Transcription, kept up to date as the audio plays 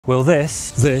Will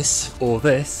this, or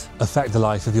this affect the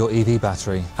life of your EV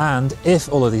battery? And if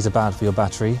all of these are bad for your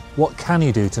battery, what can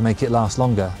you do to make it last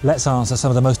longer? Let's answer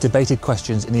some of the most debated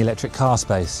questions in the electric car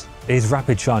space. Is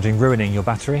rapid charging ruining your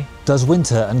battery? Does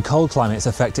winter and cold climates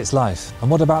affect its life? And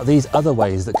what about these other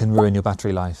ways that can ruin your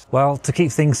battery life? Well, to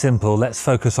keep things simple, let's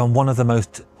focus on one of the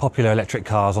most popular electric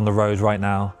cars on the road right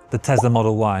now, the Tesla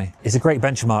Model Y. It's a great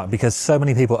benchmark because so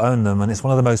many people own them and it's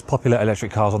one of the most popular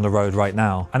electric cars on the road right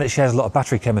now. And it shares a lot of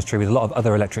battery chemistry with a lot of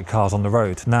other electric cars on the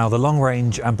road. Now, the long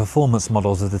range and performance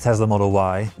models of the Tesla Model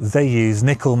Y, they use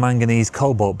nickel manganese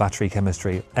cobalt battery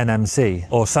chemistry, NMC,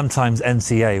 or sometimes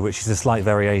NCA, which is a slight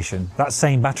variation. That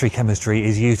same battery chemistry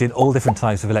is used in all different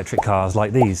types of electric cars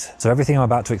like these. So everything I'm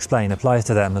about to explain applies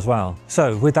to them as well.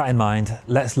 So with that in mind,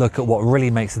 let's look at what really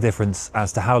makes the difference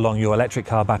as to how long your electric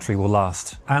car battery will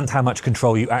last and how much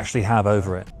control you actually have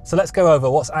over it. So let's go over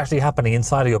what's actually happening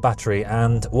inside of your battery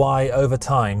and why over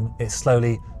time it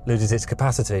slowly loses its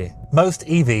capacity. Most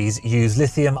EVs use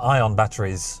lithium-ion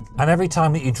batteries, and every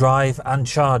time that you drive and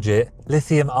charge it,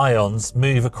 lithium ions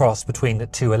move across between the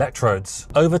two electrodes.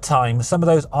 Over time, some of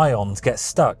those ions get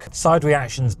stuck, side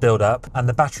reactions build up, and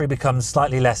the battery becomes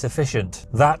slightly less efficient.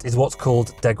 That is what's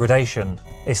called degradation.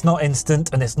 It's not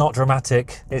instant and it's not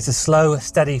dramatic. It's a slow,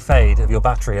 steady fade of your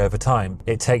battery over time.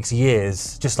 It takes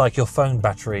years, just like your phone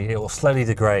battery, it will slowly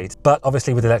degrade. But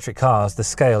obviously with electric cars, the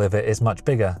scale of it is much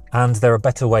bigger, and there are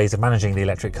better ways of managing the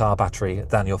electric car battery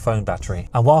than your phone battery.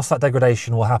 And whilst that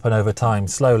degradation will happen over time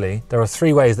slowly, there are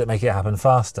three ways that make it happen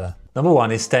faster. Number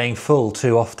one is staying full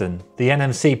too often. The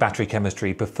NMC battery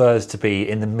chemistry prefers to be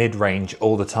in the mid-range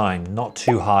all the time, not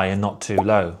too high and not too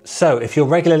low. So if you're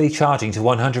regularly charging to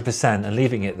 100% and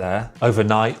leaving it there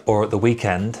overnight or at the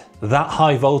weekend, that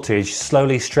high voltage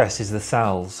slowly stresses the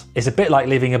cells. It's a bit like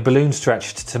leaving a balloon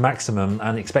stretched to maximum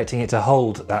and expecting it to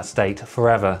hold that state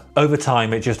forever. Over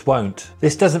time, it just won't.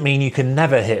 This doesn't mean you can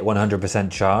never hit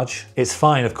 100% charge. It's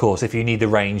fine, of course, if you need the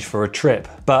range for a trip.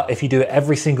 But if you do it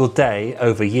every single day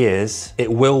over years,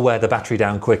 it will wear the battery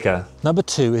down quicker. Number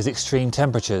two is extreme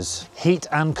temperatures. Heat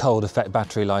and cold affect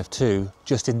battery life too,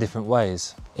 just in different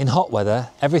ways. In hot weather,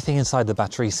 everything inside the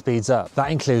battery speeds up.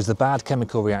 That includes the bad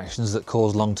chemical reactions that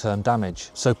cause long-term damage.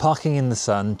 So parking in the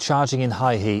sun, charging in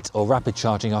high heat, or rapid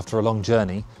charging after a long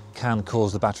journey can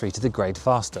cause the battery to degrade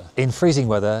faster. In freezing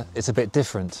weather, it's a bit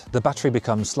different. The battery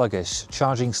becomes sluggish,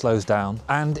 charging slows down,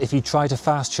 and if you try to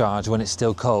fast charge when it's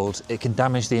still cold, it can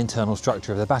damage the internal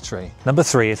structure of the battery. Number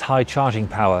three is high charging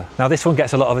power. Now this one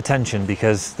gets a lot of attention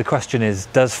because the question is,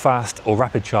 does fast or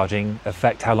rapid charging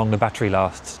affect how long the battery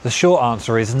lasts? The short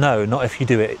answer is no, not if you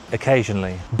do it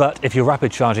occasionally. But if you're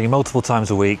rapid charging multiple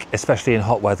times a week, especially in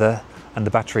hot weather, and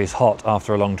the battery is hot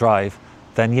after a long drive,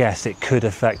 then yes, it could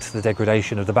affect the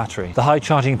degradation of the battery. The high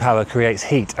charging power creates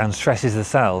heat and stresses the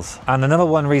cells. And the number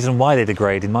one reason why they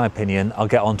degrade, in my opinion, I'll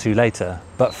get onto later.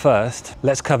 But first,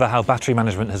 let's cover how battery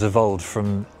management has evolved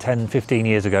from 10, 15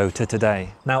 years ago to today.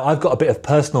 Now, I've got a bit of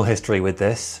personal history with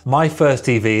this. My first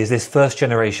EV is this first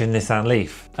generation Nissan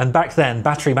Leaf. And back then,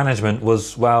 battery management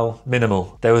was, well,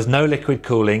 minimal. There was no liquid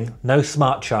cooling, no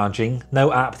smart charging,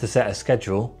 no app to set a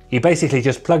schedule. You basically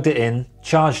just plugged it in,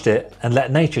 charged it, and let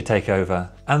nature take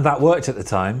over. And that worked at the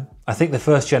time. I think the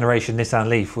first generation Nissan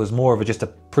Leaf was more of just a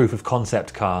proof of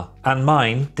concept car. And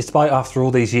mine, despite after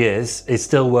all these years, is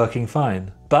still working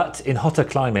fine. But in hotter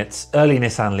climates, early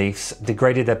Nissan Leafs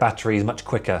degraded their batteries much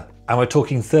quicker. And we're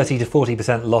talking 30 to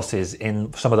 40% losses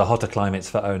in some of the hotter climates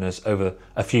for owners over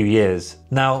a few years.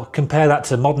 Now, compare that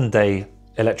to modern day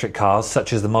electric cars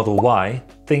such as the Model Y,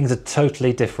 things are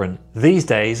totally different. These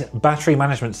days, battery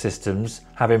management systems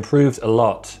have improved a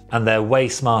lot and they're way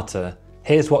smarter.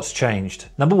 Here's what's changed.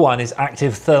 Number one is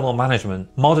active thermal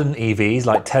management. Modern EVs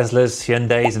like Teslas,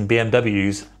 Hyundais and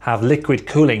BMWs have liquid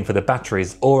cooling for the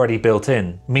batteries already built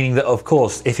in, meaning that of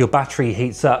course if your battery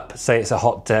heats up, say it's a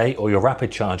hot day or you're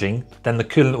rapid charging, then the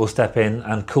coolant will step in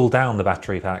and cool down the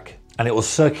battery pack. And it will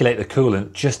circulate the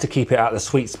coolant just to keep it at the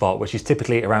sweet spot, which is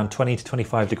typically around 20 to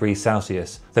 25 degrees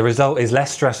Celsius. The result is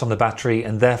less stress on the battery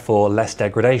and therefore less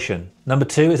degradation. Number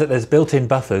two is that there's built-in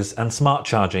buffers and smart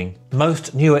charging.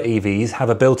 Most newer EVs have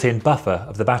a built-in buffer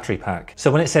of the battery pack. So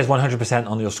when it says 100%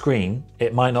 on your screen,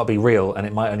 it might not be real and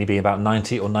it might only be about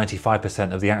 90 or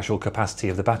 95% of the actual capacity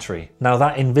of the battery. Now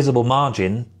that invisible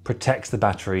margin protects the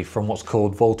battery from what's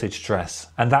called voltage stress.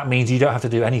 And that means you don't have to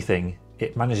do anything.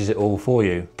 It manages it all for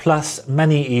you. Plus,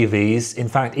 many EVs, in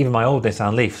fact, even my old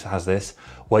Nissan Leaf has this,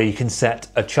 where you can set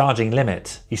a charging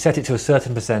limit. You set it to a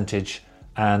certain percentage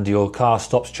and your car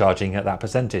stops charging at that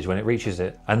percentage when it reaches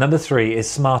it. And number three is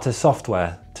smarter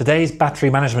software. Today's battery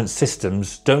management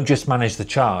systems don't just manage the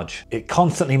charge. It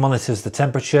constantly monitors the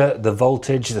temperature, the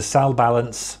voltage, the cell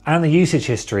balance, and the usage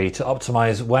history to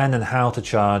optimize when and how to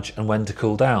charge and when to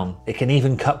cool down. It can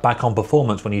even cut back on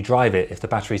performance when you drive it if the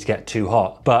batteries get too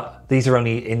hot. But these are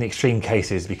only in extreme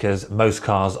cases because most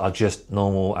cars are just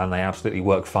normal and they absolutely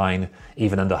work fine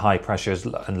even under high pressures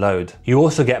and load. You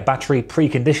also get battery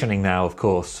preconditioning now, of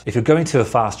course. If you're going to a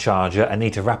fast charger and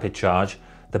need to rapid charge,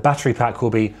 the battery pack will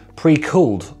be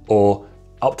pre-cooled or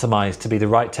optimized to be the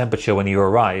right temperature when you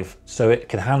arrive, so it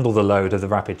can handle the load of the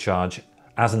rapid charge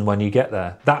as and when you get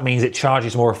there. That means it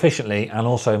charges more efficiently and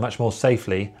also much more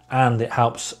safely, and it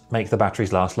helps make the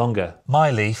batteries last longer.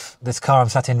 My Leaf, this car I'm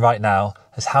sat in right now,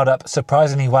 has held up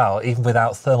surprisingly well even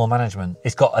without thermal management.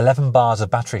 It's got 11 bars of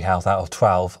battery health out of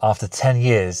 12 after 10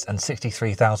 years and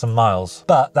 63,000 miles.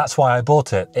 But that's why I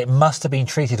bought it. It must have been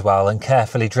treated well and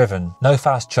carefully driven. No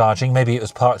fast charging, maybe it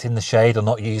was parked in the shade or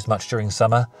not used much during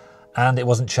summer, and it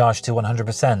wasn't charged to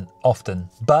 100% often.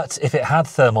 But if it had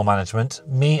thermal management,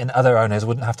 me and other owners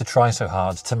wouldn't have to try so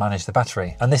hard to manage the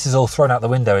battery. And this is all thrown out the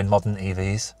window in modern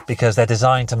EVs because they're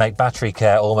designed to make battery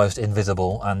care almost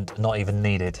invisible and not even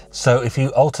needed. So if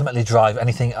you ultimately drive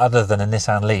anything other than a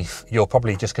Nissan Leaf, you're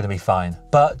probably just going to be fine.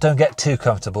 But don't get too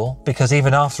comfortable, because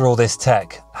even after all this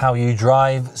tech, how you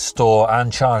drive, store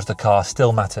and charge the car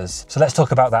still matters. So let's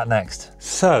talk about that next.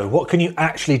 So what can you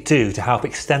actually do to help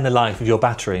extend the life of your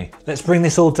battery? Let's bring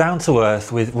this all down to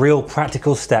earth with real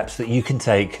practical steps that you can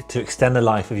take to extend the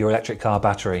life of your electric car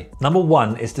battery. Number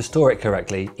one is to store it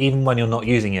correctly, even when you're not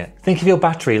using it. Think of your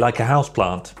battery like a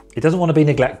houseplant. It doesn't want to be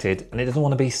neglected and it doesn't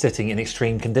want to be sitting in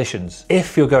extreme conditions.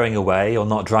 If you're going away or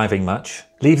not driving much,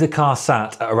 leave the car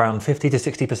sat at around 50 to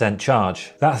 60%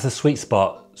 charge. That's the sweet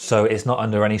spot, so it's not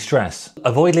under any stress.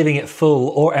 Avoid leaving it full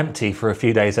or empty for a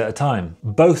few days at a time.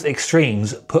 Both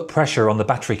extremes put pressure on the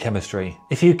battery chemistry.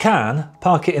 If you can,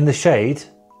 park it in the shade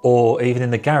or even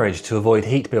in the garage to avoid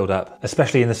heat buildup,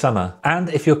 especially in the summer. And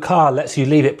if your car lets you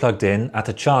leave it plugged in at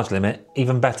a charge limit,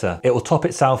 even better. It will top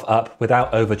itself up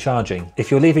without overcharging. If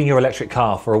you're leaving your electric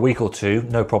car for a week or two,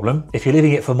 no problem. If you're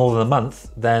leaving it for more than a month,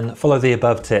 then follow the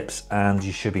above tips and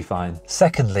you should be fine.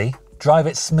 Secondly, drive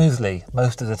it smoothly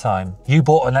most of the time. You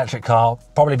bought an electric car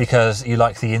probably because you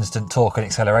like the instant torque and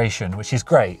acceleration, which is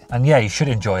great. And yeah, you should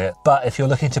enjoy it. But if you're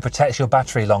looking to protect your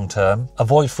battery long term,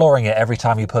 avoid flooring it every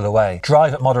time you pull away.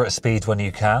 Drive at moderate speeds when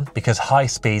you can, because high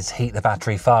speeds heat the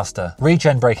battery faster.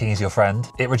 Regen braking is your friend.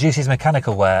 It reduces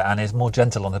mechanical wear and is more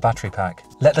gentle on the battery pack.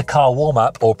 Let the car warm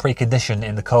up or precondition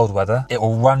in the cold weather. It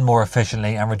will run more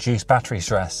efficiently and reduce battery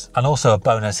stress. And also a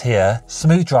bonus here,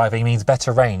 smooth driving means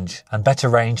better range, and better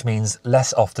range means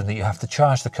less often that you have to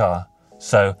charge the car.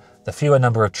 So the fewer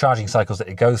number of charging cycles that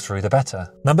it goes through, the better.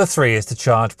 Number 3 is to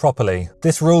charge properly.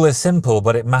 This rule is simple,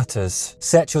 but it matters.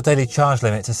 Set your daily charge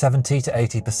limit to 70 to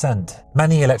 80%.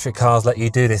 Many electric cars let you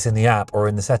do this in the app or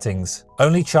in the settings.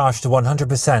 Only charge to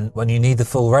 100% when you need the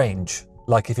full range,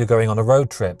 like if you're going on a road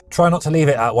trip. Try not to leave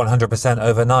it at 100%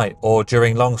 overnight or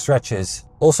during long stretches.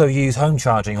 Also use home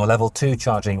charging or level 2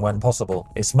 charging when possible.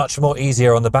 It's much more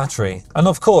easier on the battery. And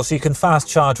of course you can fast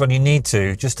charge when you need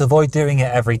to, just avoid doing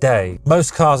it every day.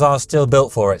 Most cars are still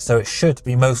built for it, so it should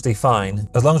be mostly fine,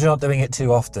 as long as you're not doing it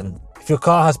too often. If your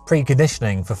car has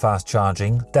preconditioning for fast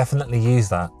charging, definitely use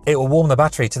that. It will warm the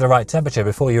battery to the right temperature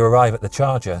before you arrive at the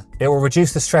charger. It will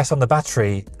reduce the stress on the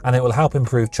battery and it will help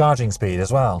improve charging speed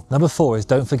as well. Number 4 is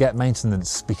don't forget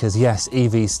maintenance, because yes,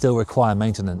 EVs still require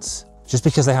maintenance. Just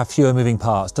because they have fewer moving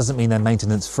parts doesn't mean they're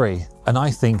maintenance free. And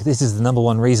I think this is the number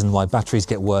one reason why batteries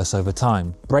get worse over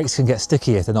time. Brakes can get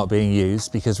sticky if they're not being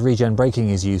used because regen braking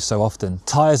is used so often.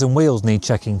 Tyres and wheels need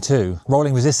checking too.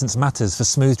 Rolling resistance matters for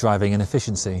smooth driving and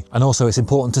efficiency. And also it's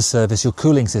important to service your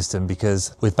cooling system,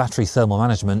 because with battery thermal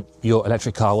management, your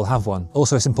electric car will have one.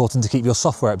 Also it's important to keep your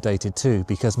software updated too,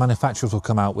 because manufacturers will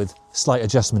come out with slight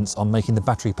adjustments on making the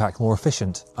battery pack more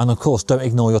efficient. And of course don't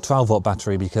ignore your 12-volt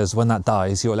battery, because when that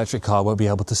dies, your electric car won't be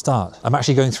able to start. I'm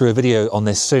actually going through a video on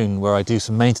this soon where I do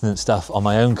some maintenance stuff on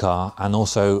my own car, and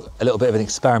also a little bit of an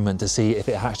experiment to see if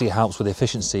it actually helps with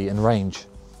efficiency and range.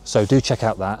 So do check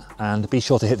out that, and be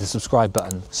sure to hit the subscribe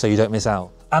button so you don't miss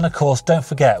out. And of course, don't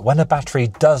forget, when a battery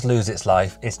does lose its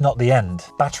life, it's not the end.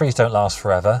 Batteries don't last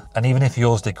forever, and even if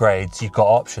yours degrades, you've got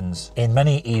options. In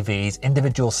many EVs,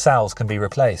 individual cells can be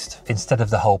replaced instead of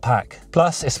the whole pack.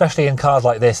 Plus, especially in cars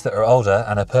like this that are older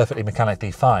and are perfectly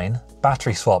mechanically fine,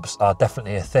 battery swaps are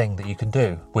definitely a thing that you can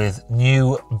do, with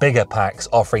new, bigger packs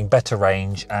offering better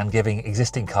range and giving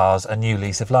existing cars a new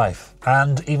lease of life.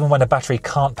 And even when a battery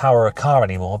can't power a car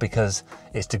anymore because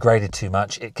it's degraded too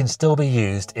much, it can still be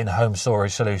used in home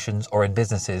storage solutions or in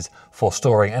businesses for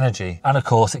storing energy. And of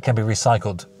course, it can be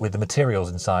recycled with the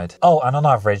materials inside. Oh, and on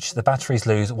average, the batteries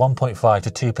lose 1.5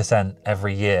 to 2%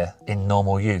 every year in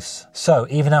normal use. So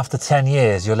even after 10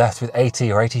 years, you're left with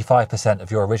 80 or 85%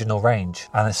 of your original range,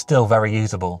 and it's still very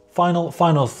usable. Final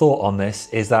thought on this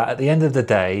is that at the end of the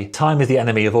day, time is the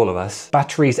enemy of all of us.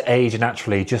 Batteries age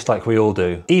naturally, just like we all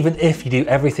do. Even if you do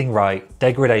everything right,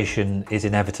 degradation is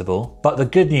inevitable. But the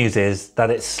good news is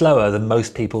that it's slower than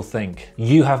most people think.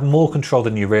 You have more control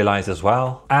than you realize as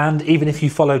well. And even if you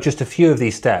follow just a few of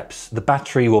these steps, the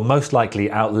battery will most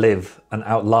likely outlive and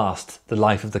outlast the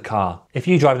life of the car. If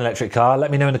you drive an electric car,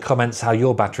 let me know in the comments how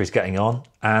your battery's getting on,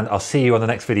 and I'll see you on the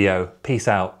next video. Peace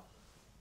out.